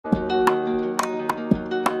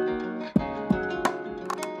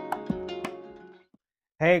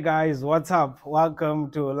Hey guys, what's up?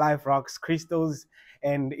 Welcome to Life Rocks Crystals,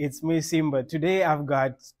 and it's me, Simba. Today I've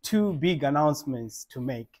got two big announcements to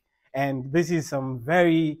make, and this is some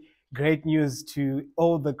very great news to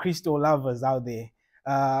all the crystal lovers out there.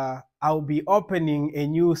 I'll be opening a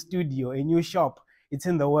new studio, a new shop. It's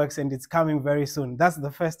in the works and it's coming very soon. That's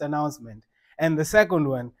the first announcement. And the second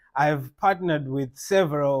one, I've partnered with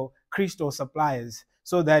several crystal suppliers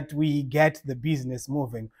so that we get the business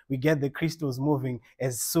moving, we get the crystals moving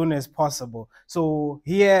as soon as possible. So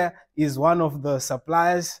here is one of the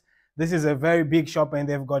suppliers. This is a very big shop and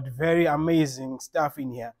they've got very amazing stuff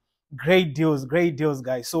in here. Great deals,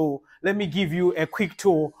 guys. So let me give you a quick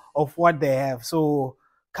tour of what they have. So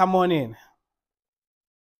come on in.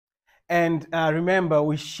 And remember,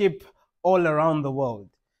 we ship all around the world.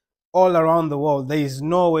 All around the world. There is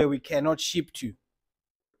nowhere we cannot ship to.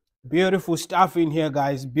 Beautiful stuff in here,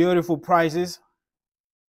 guys. Beautiful prices.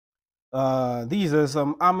 These are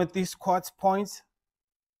some amethyst quartz points.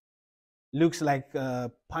 Looks like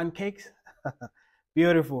pancakes.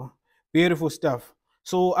 Beautiful, beautiful stuff.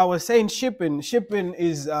 So I was saying shipping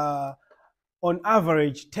is on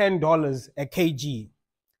average $10 a kg.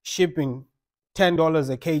 Shipping $10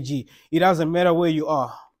 a kg. It doesn't matter where you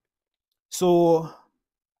are. So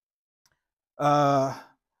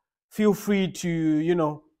feel free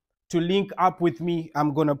to to link up with me.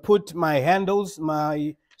 I'm gonna put my handles,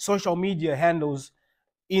 my social media handles,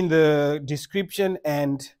 in the description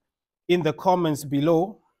and in the comments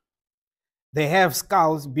below. They have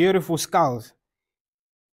skulls, beautiful skulls,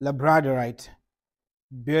 labradorite,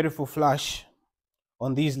 beautiful flash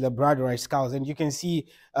on these labradorite skulls. And you can see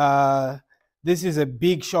this is a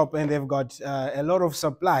big shop and they've got a lot of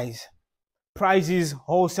supplies. Prices,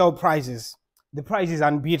 wholesale prices. The price is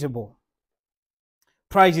unbeatable.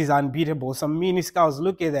 Price is unbeatable. Some mini skulls,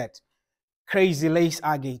 look at that. Crazy lace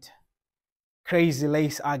agate. Crazy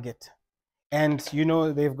lace agate. And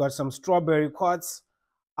they've got some strawberry quartz,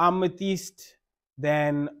 amethyst,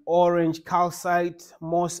 then orange calcite,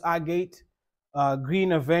 moss agate, green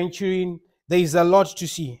aventurine. There's a lot to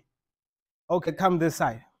see. Okay, come this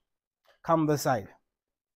side. Come this side.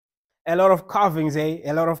 A lot of carvings, eh?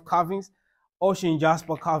 A lot of carvings. Ocean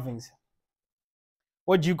jasper carvings.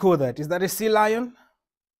 What do you call that? Is that a sea lion?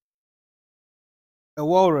 A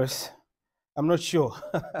walrus? I'm not sure.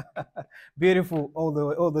 Beautiful,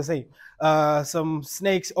 all the same. Some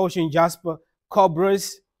snakes, ocean jasper,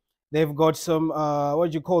 cobras. They've got some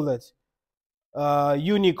what do you call it?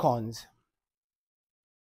 Unicorns.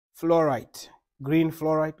 Fluorite,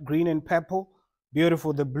 green and purple.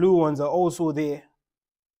 Beautiful. The blue ones are also there.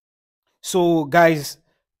 So guys,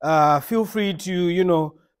 feel free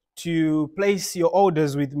to to place your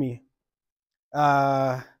orders with me.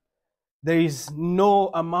 There is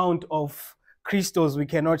no amount of crystals we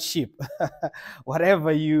cannot ship.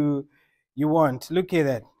 Whatever you want. Look at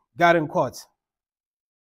that. Garden quartz.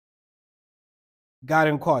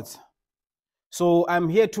 Garden quartz. So I'm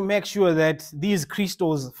here to make sure that these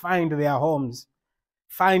crystals find their homes,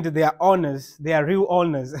 find their owners, their real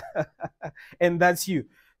owners. And that's you.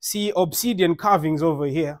 See obsidian carvings over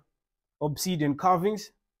here. Obsidian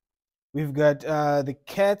carvings. We've got the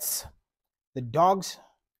cats, the dogs.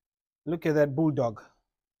 Look at that bulldog.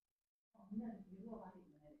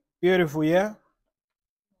 Beautiful, yeah?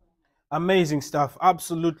 Amazing stuff.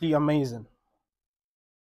 Absolutely amazing.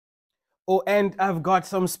 Oh, and I've got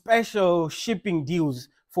some special shipping deals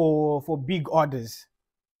for big orders.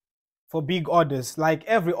 For big orders. Like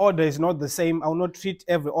every order is not the same. I'll not treat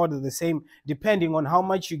every order the same. Depending on how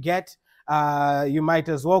much you get, you might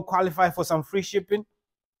as well qualify for some free shipping.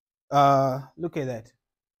 Look at that.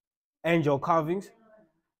 Angel carvings.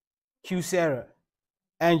 Q-Sarah.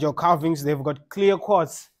 Angel carvings. They've got clear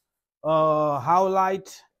quartz.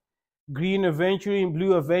 Howlite. Green aventurine,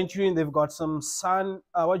 blue aventurine. They've got some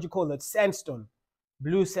what do you call that? Sandstone.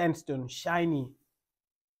 Blue sandstone. Shiny.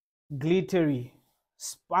 Glittery.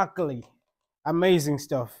 Sparkly. Amazing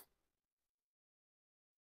stuff.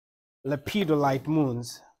 Lepidolite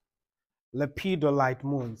moons. Lepidolite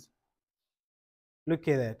moons. Look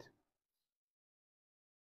at that.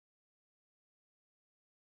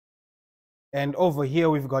 And over here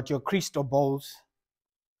we've got your crystal bowls.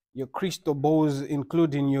 Your crystal bowls,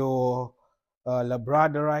 including your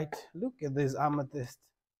labradorite. Look at this amethyst.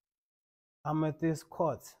 Amethyst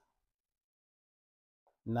quartz.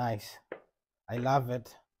 Nice. I love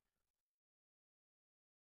it.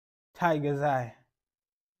 Tiger's eye.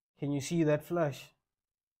 Can you see that flush?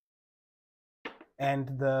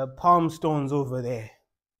 And the palm stones over there.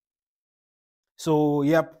 So,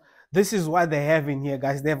 yep, this is what they have in here,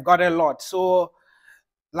 guys. They've got a lot. So,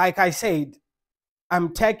 like I said,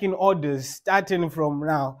 I'm taking orders starting from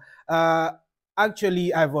now.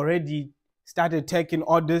 Actually, I've already started taking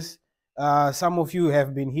orders. Some of you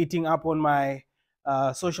have been hitting up on my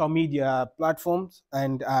social media platforms,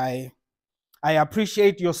 and I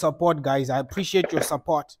appreciate your support, guys. I appreciate your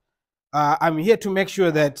support. I'm here to make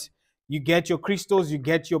sure that you get your crystals, you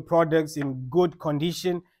get your products in good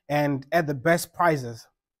condition and at the best prices.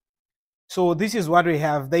 So this is what we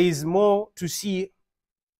have. There is more to see.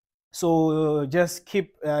 So just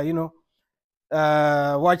keep,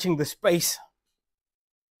 watching the space.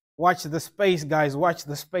 Watch the space, guys. Watch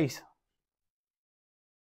the space.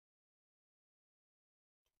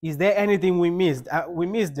 Is there anything we missed? We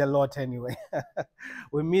missed a lot anyway.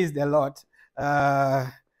 We missed a lot.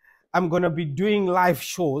 I'm going to be doing live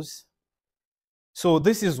shows. So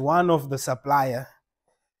this is one of the supplier.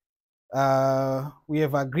 We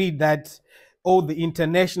have agreed that all the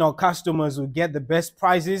international customers will get the best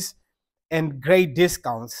prices and great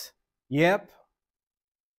discounts. Yep.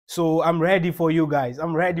 So I'm ready for you guys.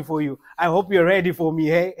 I'm ready for you. I hope you're ready for me,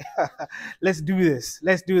 hey? Let's do this.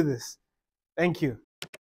 Let's do this. Thank you.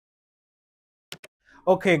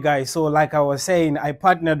 Okay, guys. So like I was saying, I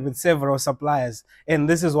partnered with several suppliers, and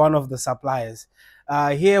this is one of the suppliers.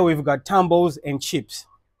 Here we've got tumbles and chips.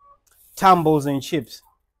 Tumbles and chips.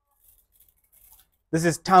 This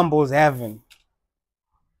is tumbles heaven.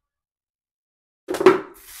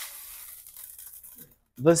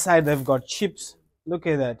 This side they've got chips. Look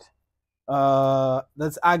at that.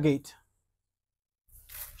 That's agate.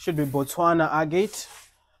 Should be Botswana agate.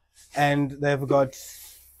 And they've got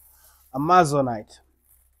Amazonite.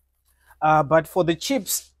 But for the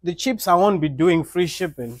chips I won't be doing free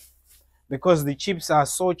shipping because the chips are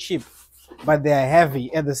so cheap, but they are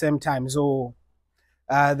heavy at the same time. So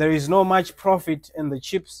there is no much profit in the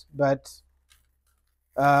chips, but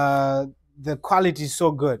the quality is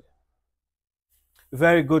so good.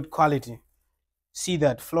 Very good quality. See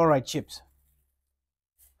that, fluorite chips.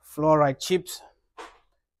 Fluorite chips.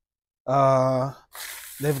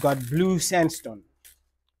 They've got blue sandstone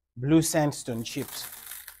chips.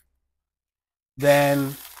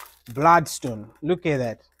 Then bloodstone. Look at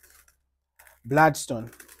that.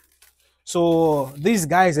 Bloodstone. So these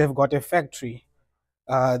guys have got a factory.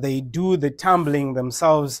 They do the tumbling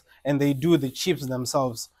themselves and they do the chips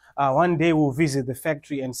themselves. One day we'll visit the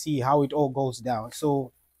factory and see how it all goes down.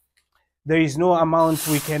 So there is no amount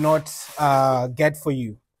we cannot get for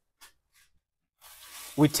you.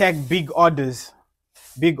 We take big orders.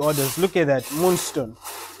 Big orders. Look at that. Moonstone.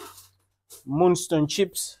 Moonstone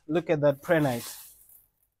chips. Look at that prehnite.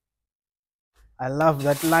 I love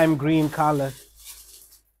that lime green color.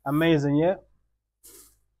 Amazing, yeah?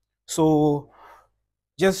 So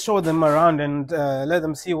just show them around and let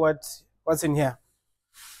them see what's in here.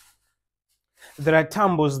 There are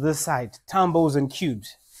tumbles this side. Tumbles and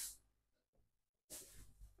cubes.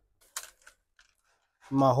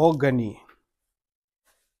 Mahogany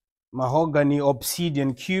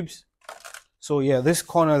obsidian cubes. So yeah, this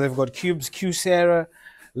corner they've got cubes, Q-Sera,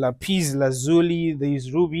 lapis lazuli,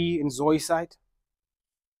 there's ruby and zoisite,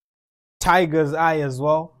 tiger's eye as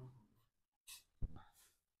well.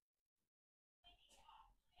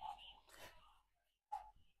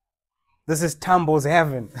 This is tumbles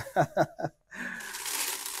heaven.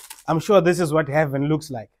 I'm sure this is what heaven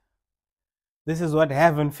looks like. This is what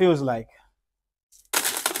heaven feels like.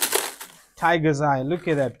 Tiger's eye. Look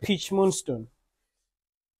at that. Peach moonstone.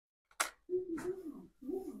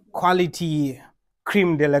 Quality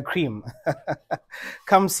creme de la creme.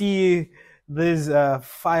 Come see this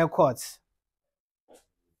fire quartz.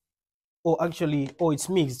 Oh, actually, it's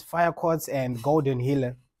mixed. Fire quartz and golden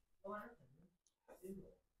healer.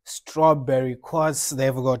 Strawberry quartz.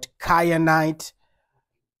 They've got kyanite.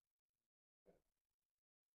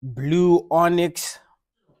 Blue onyx.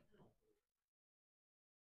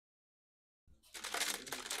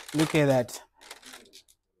 Look at that.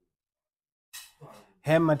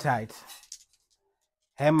 Hematite.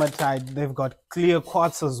 They've got clear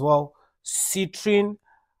quartz as well. Citrine,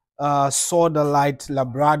 sodalite,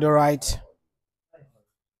 labradorite.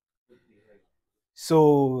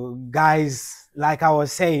 So guys, like I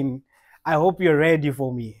was saying, I hope you're ready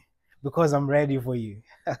for me because I'm ready for you.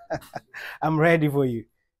 I'm ready for you.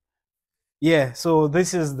 Yeah, so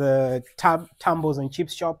this is the tumbles and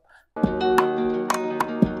chips shop.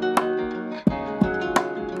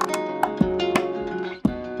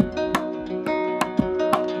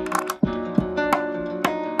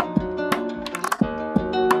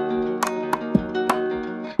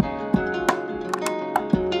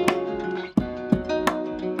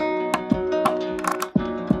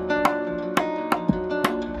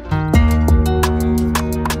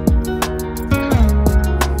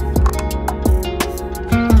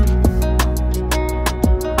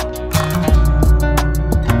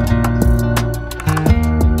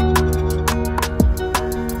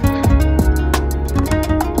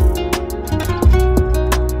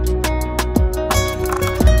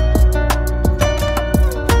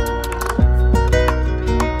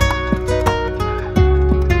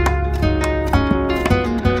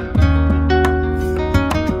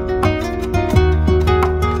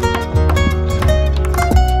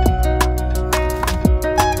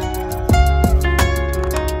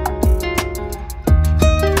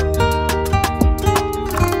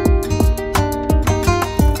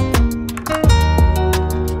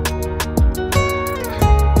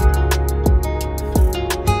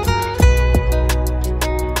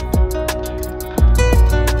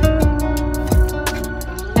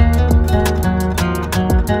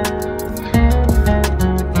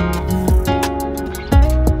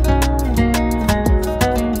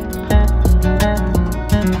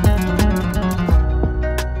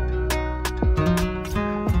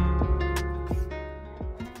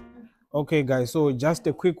 Okay, guys, so just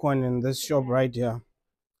a quick one in this shop right here.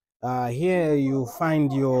 Here you find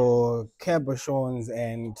your cabochons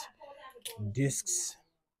and discs.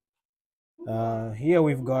 Here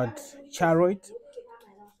we've got chariot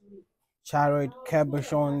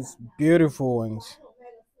cabochons, beautiful ones,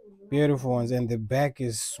 and the back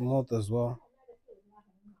is smooth as well.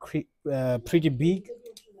 Pretty big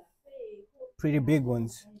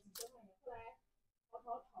ones,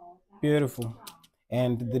 beautiful,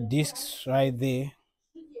 and the discs right there.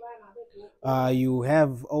 You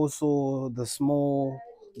have also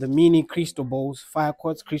the mini crystal bowls, fire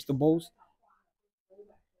quartz crystal bowls,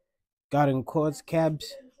 garden quartz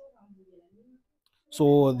cabs.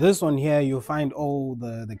 So this one here, you find all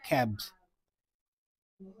the cabs,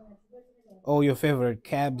 all your favorite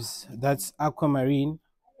cabs. That's aquamarine,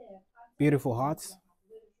 beautiful hearts,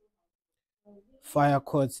 fire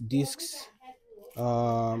quartz discs,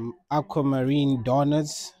 aquamarine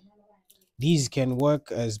donuts. These can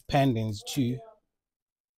work as pendants too.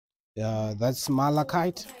 That's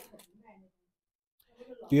malachite,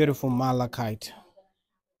 beautiful malachite.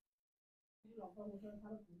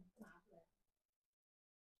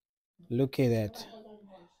 Look at that.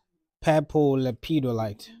 Purple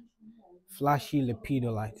lepidolite, flashy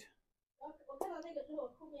lepidolite.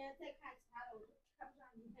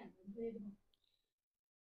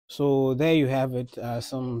 So there you have it.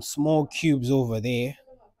 Some small cubes over there.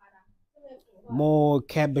 More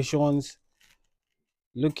cabochons.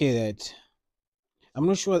 Look at that. I'm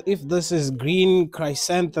not sure if this is green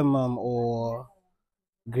chrysanthemum or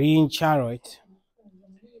green chariot.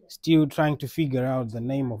 Still trying to figure out the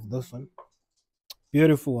name of this one.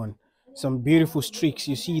 Beautiful one. Some beautiful streaks.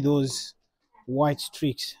 You see those white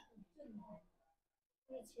streaks.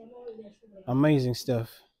 Amazing stuff.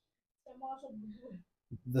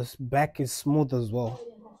 This back is smooth as well.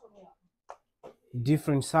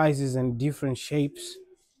 Different sizes and different shapes.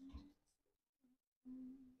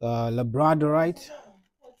 Labradorite.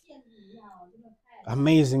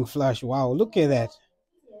 Amazing flash. Wow, look at that.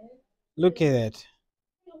 Look at that.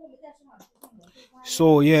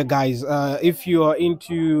 So yeah, guys, if you are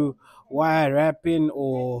into wire wrapping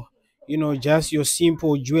or just your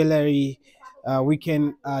simple jewelry, we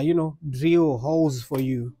can drill holes for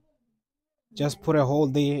you. Just put a hole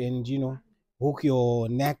there and hook your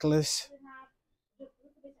necklace,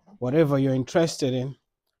 whatever you're interested in.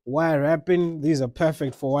 Wire wrapping, these are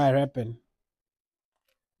perfect for wire wrapping.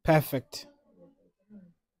 Perfect.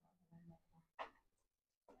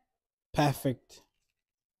 Perfect.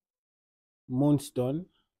 Moonstone.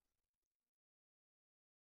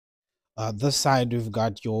 This side we've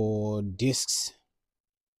got your discs,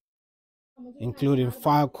 including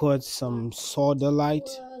fire quartz, some sodalite,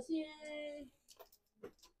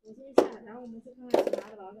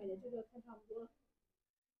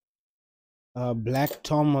 black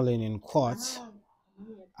tourmaline in quartz,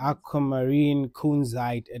 aquamarine,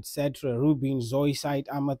 kunzite, etc., rubin, zoisite,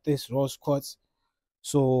 amethyst, rose quartz.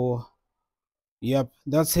 So yep,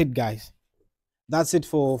 that's it, guys. That's it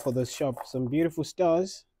for the shop. Some beautiful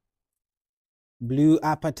stars. Blue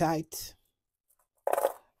apatite.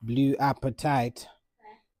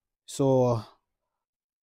 So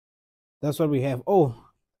that's what we have. Oh,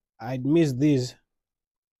 I'd missed this.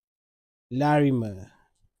 Larimer.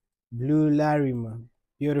 Blue Larimer.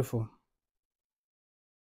 Beautiful.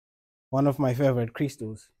 One of my favorite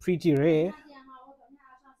crystals. Pretty rare.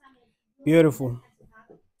 Beautiful.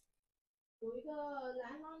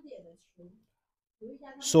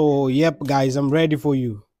 So yep, guys, I'm ready for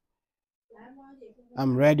you.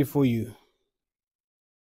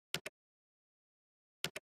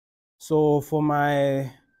 So for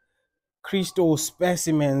my crystal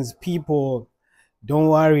specimens, people, don't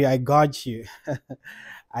worry, I got you.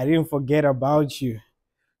 I didn't forget about you.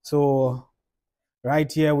 So right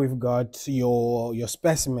here we've got your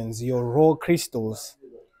specimens, your raw crystals.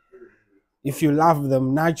 If you love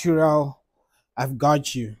them natural, I've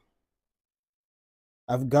got you.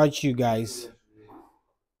 Guys.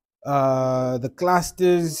 The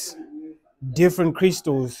clusters, different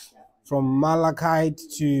crystals from malachite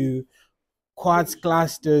to quartz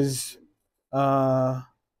clusters.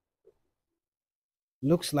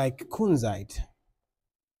 Looks like kunzite.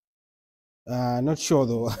 Not sure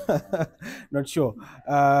though. Not sure.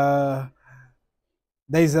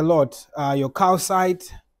 There's a lot. Your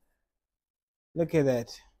calcite. Look at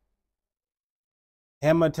that.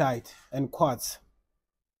 Hematite and quartz.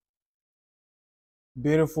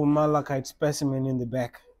 Beautiful malachite specimen in the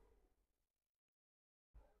back.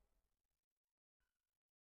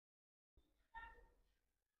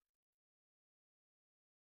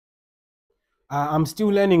 I'm still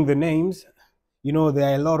learning the names. You know,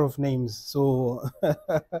 there are a lot of names, so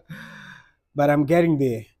but I'm getting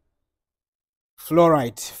there.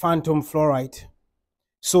 Fluorite, phantom fluorite.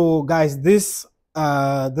 So guys, this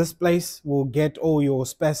place will get all your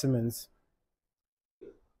specimens,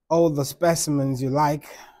 all the specimens you like.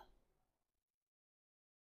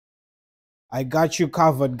 I got you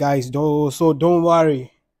covered, guys. So don't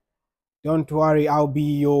worry. Don't worry. I'll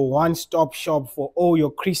be your one-stop shop for all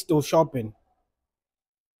your crystal shopping.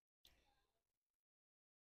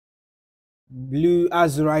 Blue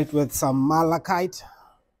azurite with some malachite.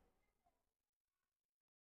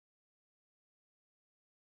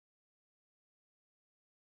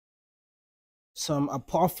 Some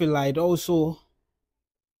apophyllite also.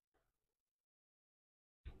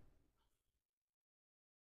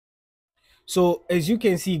 So as you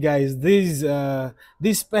can see, guys, these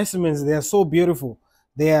specimens, they are so beautiful.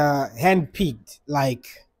 They are hand picked. Like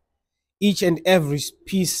each and every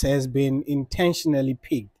piece has been intentionally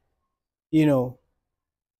picked. You know,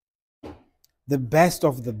 the best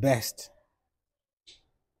of the best.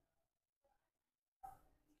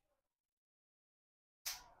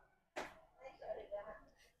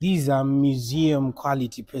 These are museum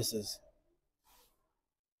quality pieces.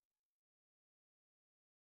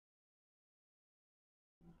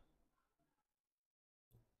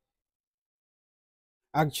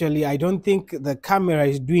 Actually, I don't think the camera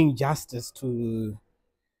is doing justice to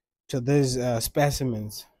these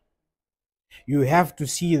specimens. You have to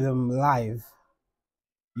see them live.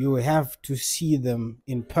 You have to see them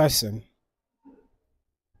in person.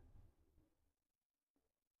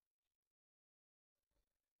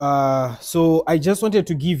 So I just wanted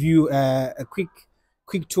to give you a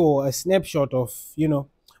quick tour, a snapshot of, you know,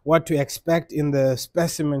 what to expect in the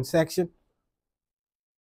specimen section.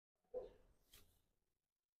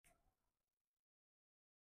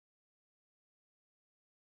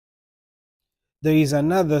 There is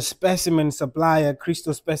another specimen supplier,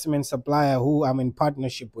 crystal specimen supplier, who I'm in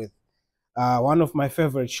partnership with. One of my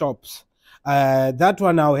favorite shops. That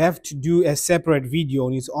one I'll have to do a separate video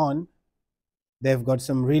on its own. They've got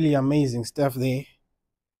some really amazing stuff there.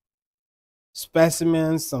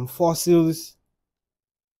 Specimens, some fossils.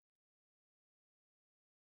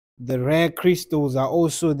 The rare crystals are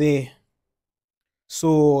also there.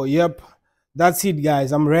 So, yep, that's it,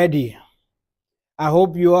 guys. I'm ready. I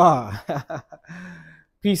hope you are.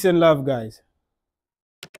 Peace and love, guys.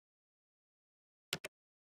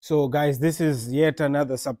 So, guys, this is yet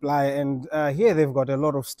another supplier, and here they've got a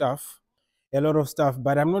lot of stuff.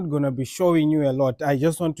 But I'm not going to be showing you a lot. I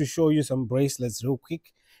just want to show you some bracelets real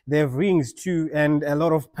quick. They have rings too, and a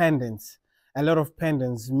lot of pendants.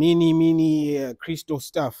 Mini crystal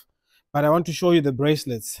stuff. But I want to show you the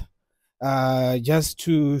bracelets, just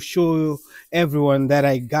to show everyone that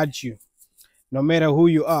I got you. No matter who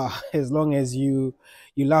you are, as long as you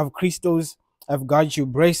love crystals, I've got you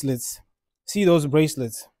bracelets. See those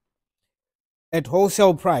bracelets at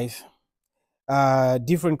wholesale price.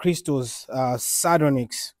 Different crystals,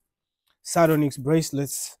 sardonyx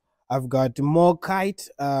bracelets. I've got morkite,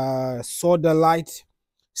 sodalite,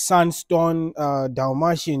 sunstone,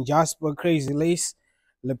 Dalmatian jasper, crazy lace,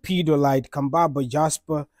 lepidolite, kambaba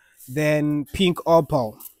jasper, then pink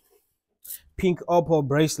opal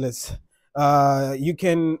bracelets. You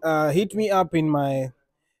can hit me up in my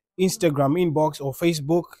Instagram inbox or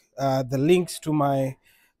Facebook. The links to my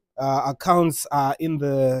accounts are in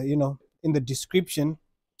the, you know, in the description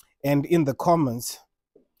and in the comments.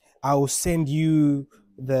 I'll send you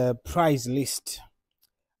the price list.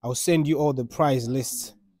 I'll send you all the price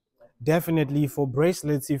lists. Definitely for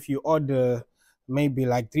bracelets, if you order maybe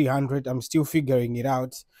like 300, I'm still figuring it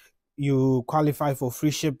out, you qualify for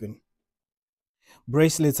free shipping.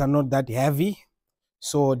 Bracelets are not that heavy,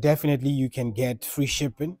 so definitely you can get free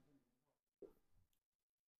shipping.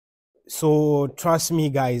 So trust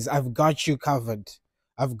me, guys, I've got you covered.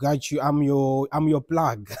 I've got you. I'm your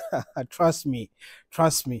plug. Trust me.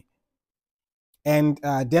 Trust me. And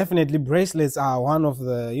definitely bracelets are one of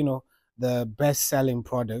the, you know, the best selling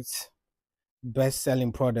products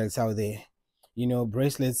out there. You know,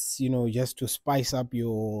 bracelets, you know, just to spice up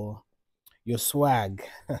your swag.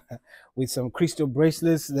 With some crystal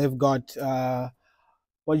bracelets, they've got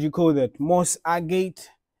what do you call that, moss agate,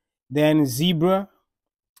 then zebra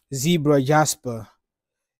jasper,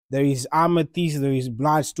 there is amethyst, there is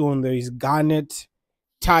bloodstone, there is garnet,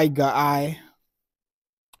 tiger eye,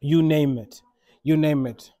 you name it, you name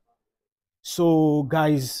it. So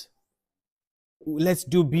guys, let's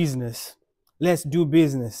do business. Let's do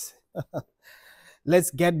business.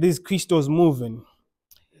 Let's get these crystals moving.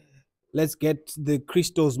 Let's get the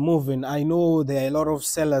crystals moving. I know there are a lot of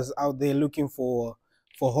sellers out there looking for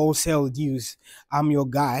for wholesale use. I'm your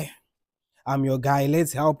guy. I'm your guy.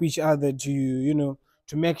 Let's help each other to,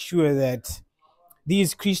 to make sure that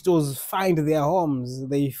these crystals find their homes,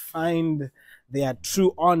 they find their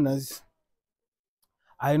true honors.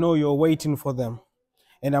 I know you're waiting for them,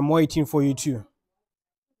 and I'm waiting for you too.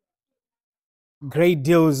 Great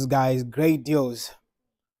deals, guys, great deals,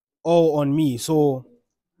 all on me. So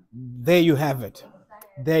there you have it.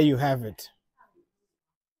 There you have it.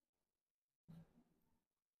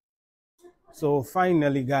 So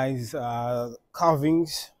finally, guys,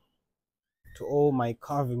 carvings. To all my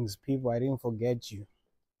carvings people, I didn't forget you.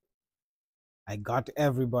 I got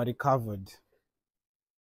everybody covered.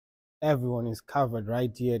 Everyone is covered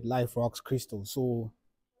right here at Life Rocks Crystal. So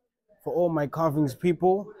for all my carvings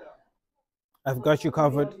people, I've got you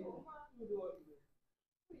covered.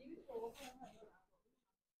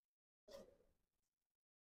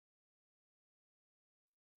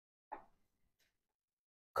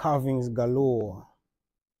 Carvings galore.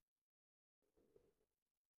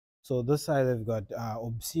 So this side I've got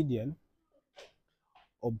obsidian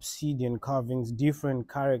carvings, different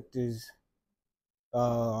characters,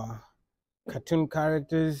 uh, cartoon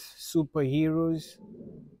characters, superheroes,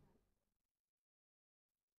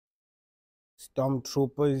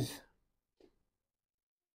 stormtroopers,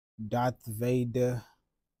 Darth Vader,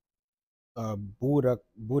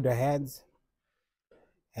 Buddha heads,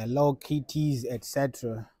 Hello Kitties,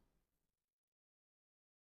 etc.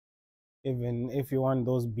 Even if you want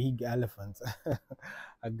those big elephants,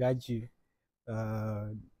 I got you. Uh,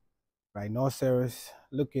 Rhinoceros.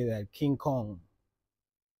 Look at that, King Kong.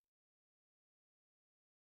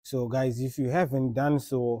 So, guys, if you haven't done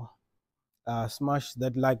so, smash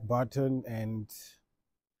that like button and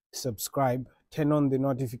subscribe. Turn on the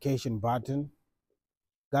notification button,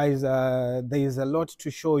 guys. There is a lot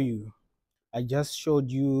to show you. I just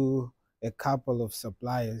showed you a couple of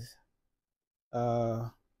suppliers.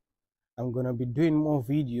 I'm gonna be doing more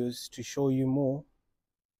videos to show you more.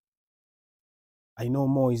 I know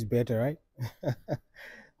more is better, right?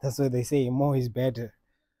 That's what they say, more is better.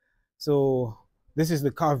 So this is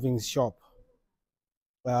the carvings shop.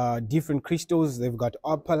 Different crystals. They've got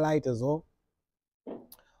opalite as well.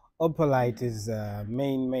 Opalite is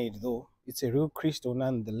main made though. It's a real crystal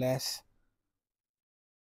nonetheless.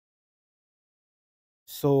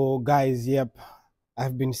 So guys, yep,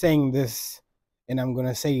 I've been saying this and I'm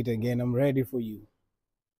gonna say it again. I'm ready for you.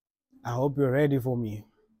 I hope you're ready for me.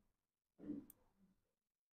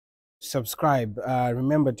 Subscribe.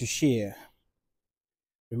 Remember to share.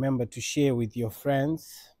 Remember to share with your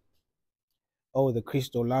friends. Oh, the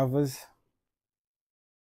crystal lovers.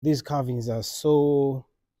 These carvings are so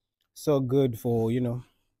good for,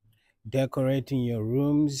 decorating your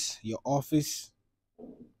rooms, your office,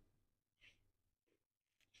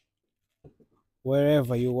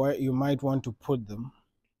 wherever you might want to put them.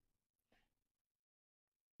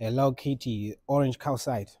 Hello Kitty, orange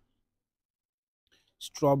calcite,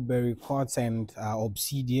 strawberry quartz, and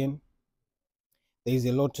obsidian. There's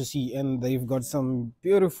a lot to see, and they've got some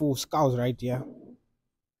beautiful skulls right here.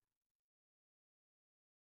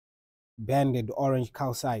 Banded orange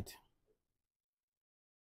calcite.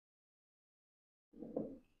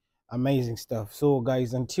 Amazing stuff. So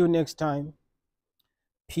guys, until next time,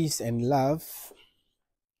 peace and love.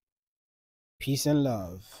 Peace and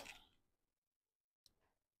love.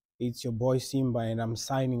 It's your boy Simba, and I'm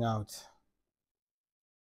signing out.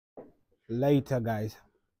 Later, guys.